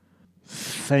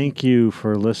Thank you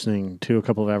for listening to A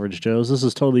Couple of Average Joes. This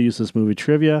is Totally Useless Movie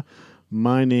Trivia.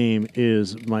 My name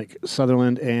is Mike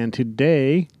Sutherland, and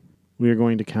today we are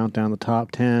going to count down the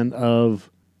top 10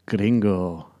 of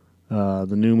Gringo, the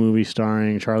new movie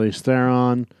starring Charlize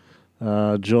Theron,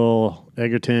 Joel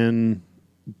Egerton,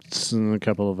 and a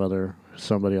couple of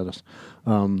somebody others.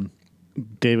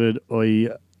 David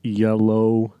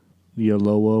Oyelowo.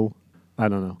 I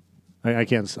don't know. I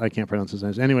can't pronounce his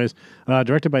name. Anyways,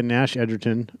 directed by Nash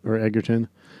Edgerton,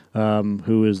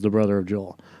 who is the brother of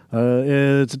Joel.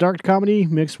 It's a dark comedy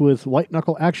mixed with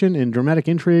white-knuckle action and dramatic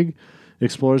intrigue.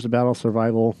 Explores the battle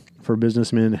survival for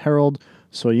businessman Harold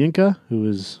Soyinka, who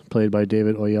is played by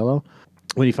David Oyelowo,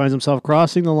 when he finds himself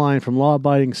crossing the line from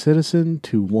law-abiding citizen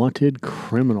to wanted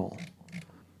criminal.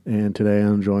 And today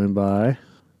I'm joined by...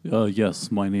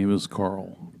 Yes, my name is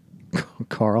Carl.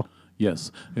 Carl?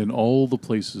 Yes, in all the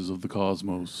places of the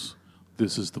cosmos,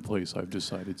 this is the place I've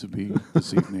decided to be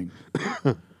this evening.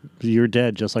 You're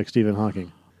dead, just like Stephen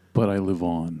Hawking. But I live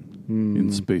on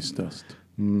in space dust.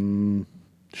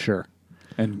 Sure.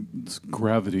 And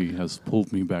gravity has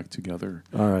pulled me back together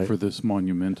for this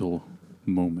monumental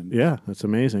moment. Yeah, that's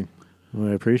amazing.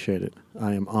 Well, I appreciate it.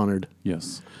 I am honored.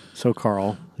 Yes. So,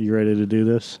 Carl, you ready to do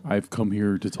this? I've come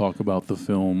here to talk about the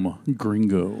film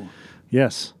Gringo.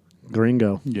 Yes,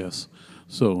 Gringo. Yes.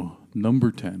 So, number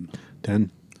 10.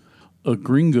 10. A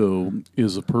gringo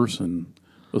is a person,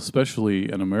 especially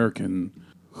an American,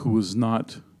 who is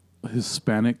not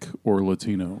Hispanic or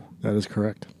Latino. That is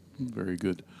correct. Very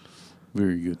good.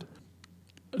 Very good.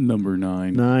 Number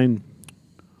 9. 9.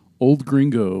 Old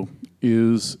Gringo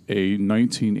is a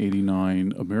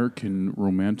 1989 American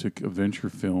romantic adventure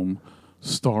film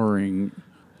starring...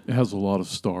 It has a lot of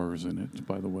stars in it,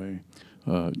 by the way.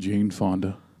 Jane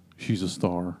Fonda, she's a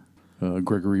star.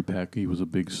 Gregory Peck, he was a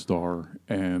big star.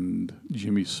 And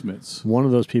Jimmy Smits. One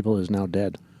of those people is now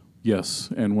dead.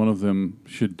 Yes, and one of them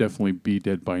should definitely be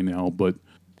dead by now, but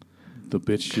the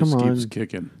bitch just keeps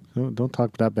kicking. Don't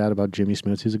talk that bad about Jimmy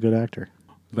Smits. He's a good actor.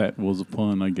 That was a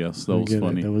pun, I guess. That was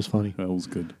funny. That was funny. That was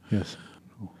good. Yes.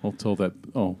 I'll tell that.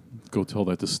 Oh, go tell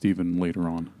that to Stephen later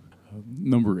on.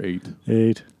 Number 8.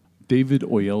 8. David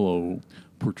Oyelowo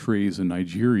portrays a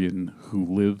Nigerian who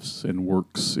lives and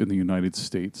works in the United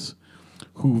States,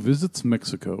 who visits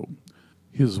Mexico.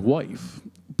 His wife,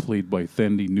 played by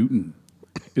Thandie Newton,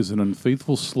 is an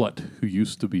unfaithful slut who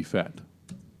used to be fat.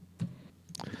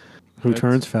 Who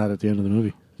turns fat at the end of the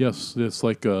movie. Yes, it's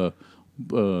like what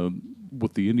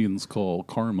the Indians call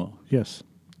karma. Yes.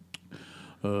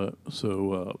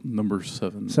 So number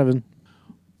 7. 7.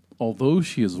 Although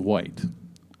she is white,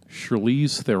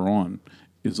 Charlize Theron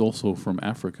is also from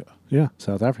Africa. Yeah,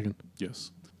 South African.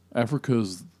 Yes. Africa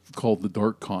is called the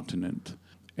Dark Continent,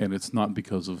 and it's not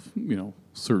because of,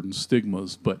 certain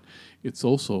stigmas, but it's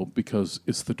also because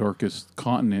it's the darkest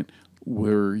continent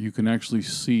where you can actually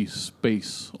see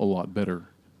space a lot better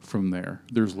from there.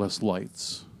 There's less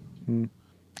lights.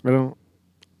 Well,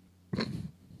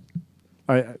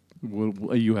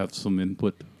 you have some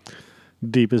input.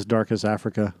 Deepest, darkest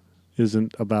Africa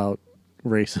isn't about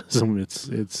racism.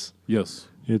 It's Yes.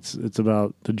 It's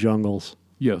about the jungles.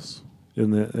 Yes.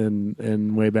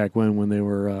 And way back when they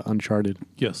were uncharted.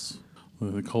 Yes.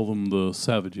 They call them the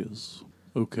savages.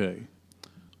 Okay.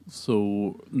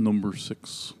 So, number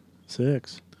 6.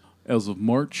 6. As of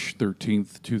March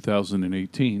 13th,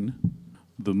 2018,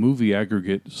 the movie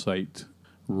aggregate site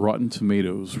Rotten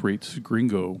Tomatoes rates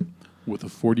Gringo with a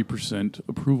 40%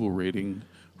 approval rating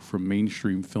from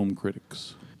mainstream film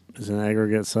critics. It's an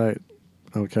aggregate site.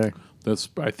 Okay.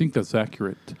 I think that's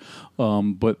accurate.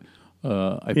 But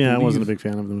I wasn't a big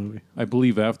fan of the movie. I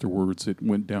believe afterwards it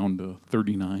went down to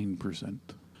 39%.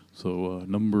 So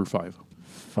number 5.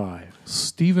 5.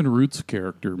 Stephen Root's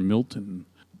character, Milton,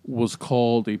 was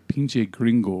called a pinche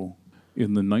gringo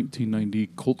in the 1990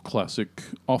 cult classic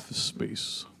Office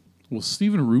Space. Was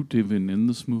Stephen Root even in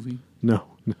this movie? No,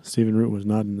 Stephen Root was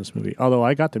not in this movie. Although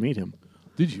I got to meet him.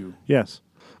 Did you? Yes.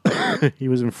 He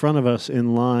was in front of us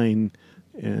in line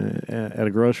at a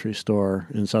grocery store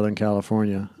in Southern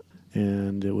California,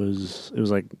 and it was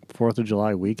like 4th of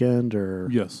July weekend or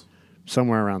yes,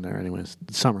 somewhere around there. Anyways,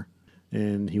 summer,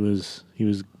 and he was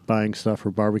buying stuff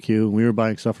for barbecue, and we were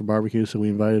buying stuff for barbecue, so we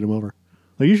invited him over.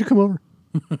 Like, you should come over.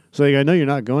 So I know you're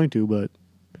not going to, but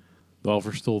the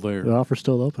offer's still there. The offer's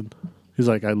still open. He's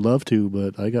like, I'd love to,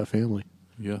 but I got family.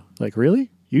 Yeah. Like,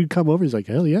 really? You'd come over? He's like,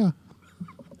 hell yeah.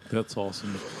 That's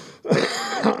awesome.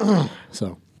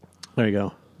 So, there you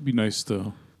go. It'd be nice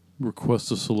to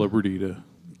request a celebrity to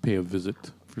pay a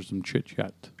visit for some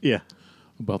chit-chat. Yeah.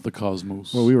 About the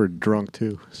cosmos. Well, we were drunk,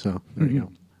 too, so there you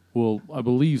go. Well, I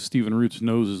believe Stephen Root's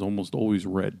nose is almost always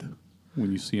red.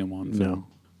 when you see him on film. No.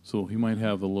 So he might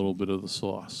have a little bit of the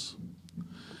sauce.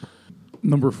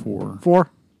 Number 4.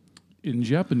 4. In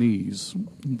Japanese,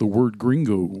 the word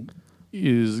gringo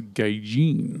is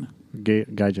gaijin.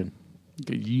 Gaijin.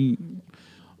 Gaijin.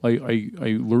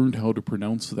 I learned how to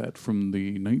pronounce that from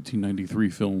the 1993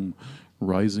 film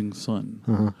Rising Sun.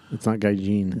 Uh-huh. It's not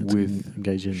Gaijin. It's with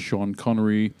Gaijin. Sean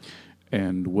Connery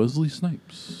and Wesley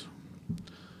Snipes.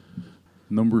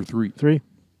 Number 3. 3.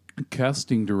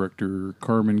 Casting director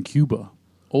Carmen Cuba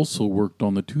also worked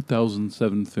on the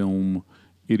 2007 film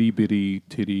Itty Bitty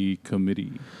Titty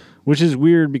Committee. Which is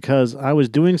weird because I was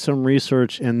doing some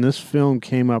research and this film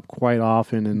came up quite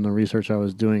often in the research I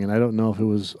was doing, and I don't know if it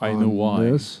was I on know why.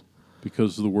 This.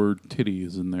 Because the word titty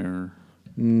is in there.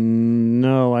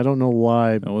 No, I don't know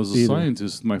why. Now, as a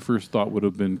scientist, my first thought would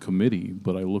have been committee,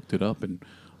 but I looked it up, and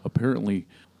apparently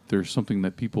there's something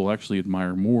that people actually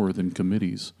admire more than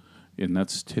committees, and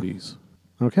that's titties.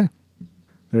 Okay.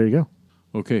 There you go.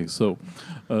 Okay, so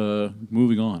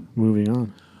moving on. Moving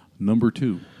on. Number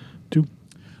 2. 2.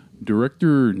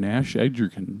 Director Nash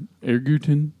Edgerton.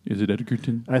 Edgerton? Is it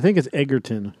Edgerton? I think it's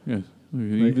Edgerton. Yeah.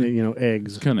 Like,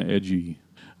 eggs. It's kind of edgy.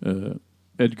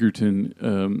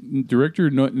 Edgerton. Director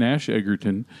Nash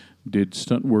Edgerton did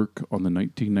stunt work on the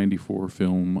 1994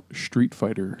 film Street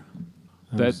Fighter.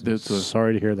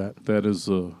 Sorry to hear that. That is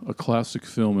a classic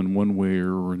film in one way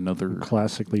or another.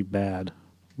 Classically bad.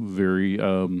 Very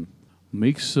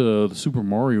makes the Super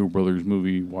Mario Brothers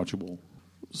movie watchable.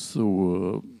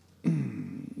 So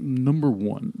number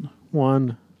 1.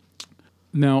 1.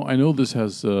 Now I know this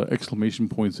has exclamation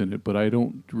points in it, but I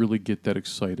don't really get that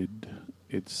excited.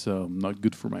 It's not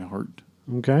good for my heart.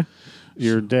 Okay.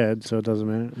 You're dead, so it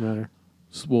doesn't matter.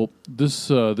 Well, this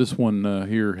one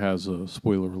here has a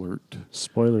spoiler alert.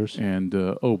 Spoilers. And,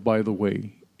 by the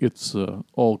way, it's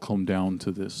all come down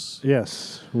to this.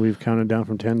 Yes. We've counted down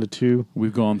from 10 to 2.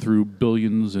 We've gone through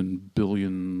billions and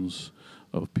billions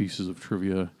of pieces of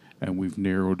trivia, and we've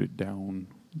narrowed it down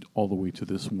all the way to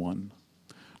this one.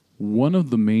 One of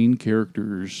the main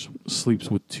characters sleeps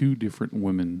with 2 different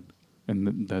women,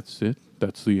 and that's it.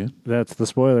 That's the end. That's the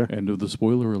spoiler. End of the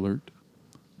spoiler alert.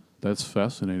 That's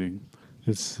fascinating.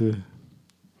 It's.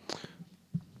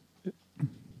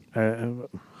 I don't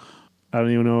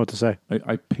even know what to say.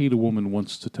 I paid a woman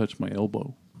once to touch my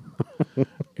elbow,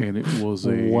 and it was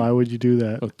Why would you do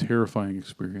that? a terrifying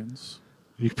experience.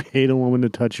 You paid a woman to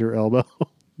touch your elbow.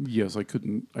 Yes, I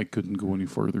couldn't go any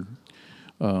further.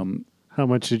 How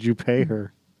much did you pay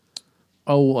her?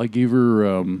 Oh, I gave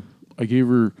her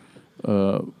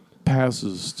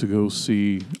passes to go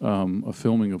see a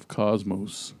filming of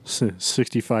Cosmos.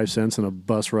 65 cents and a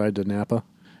bus ride to Napa.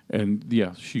 And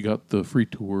yeah, she got the free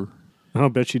tour. I'll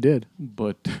bet she did.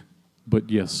 But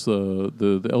yes,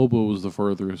 the elbow was the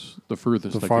furthest. The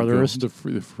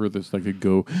furthest I could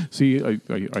go. See,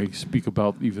 I speak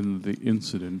about even the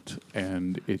incident,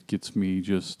 and it gets me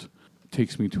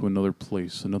takes me to another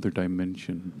place, another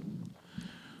dimension.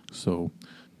 So,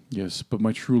 yes, but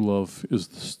my true love is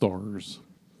the stars.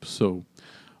 So,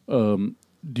 do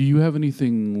you have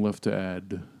anything left to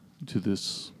add to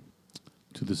this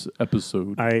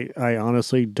episode? I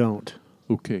honestly don't.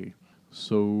 Okay,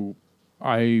 so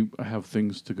I have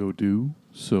things to go do.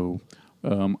 So,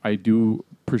 I do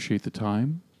appreciate the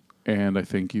time, and I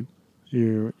thank you.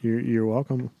 You're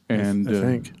welcome. And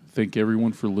I thank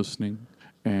everyone for listening.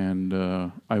 And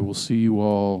I will see you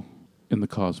all in the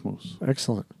cosmos.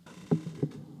 Excellent.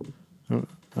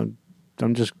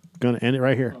 I'm just going to end it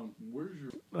right here. Where's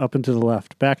your Up and to the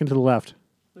left. Back and to the left.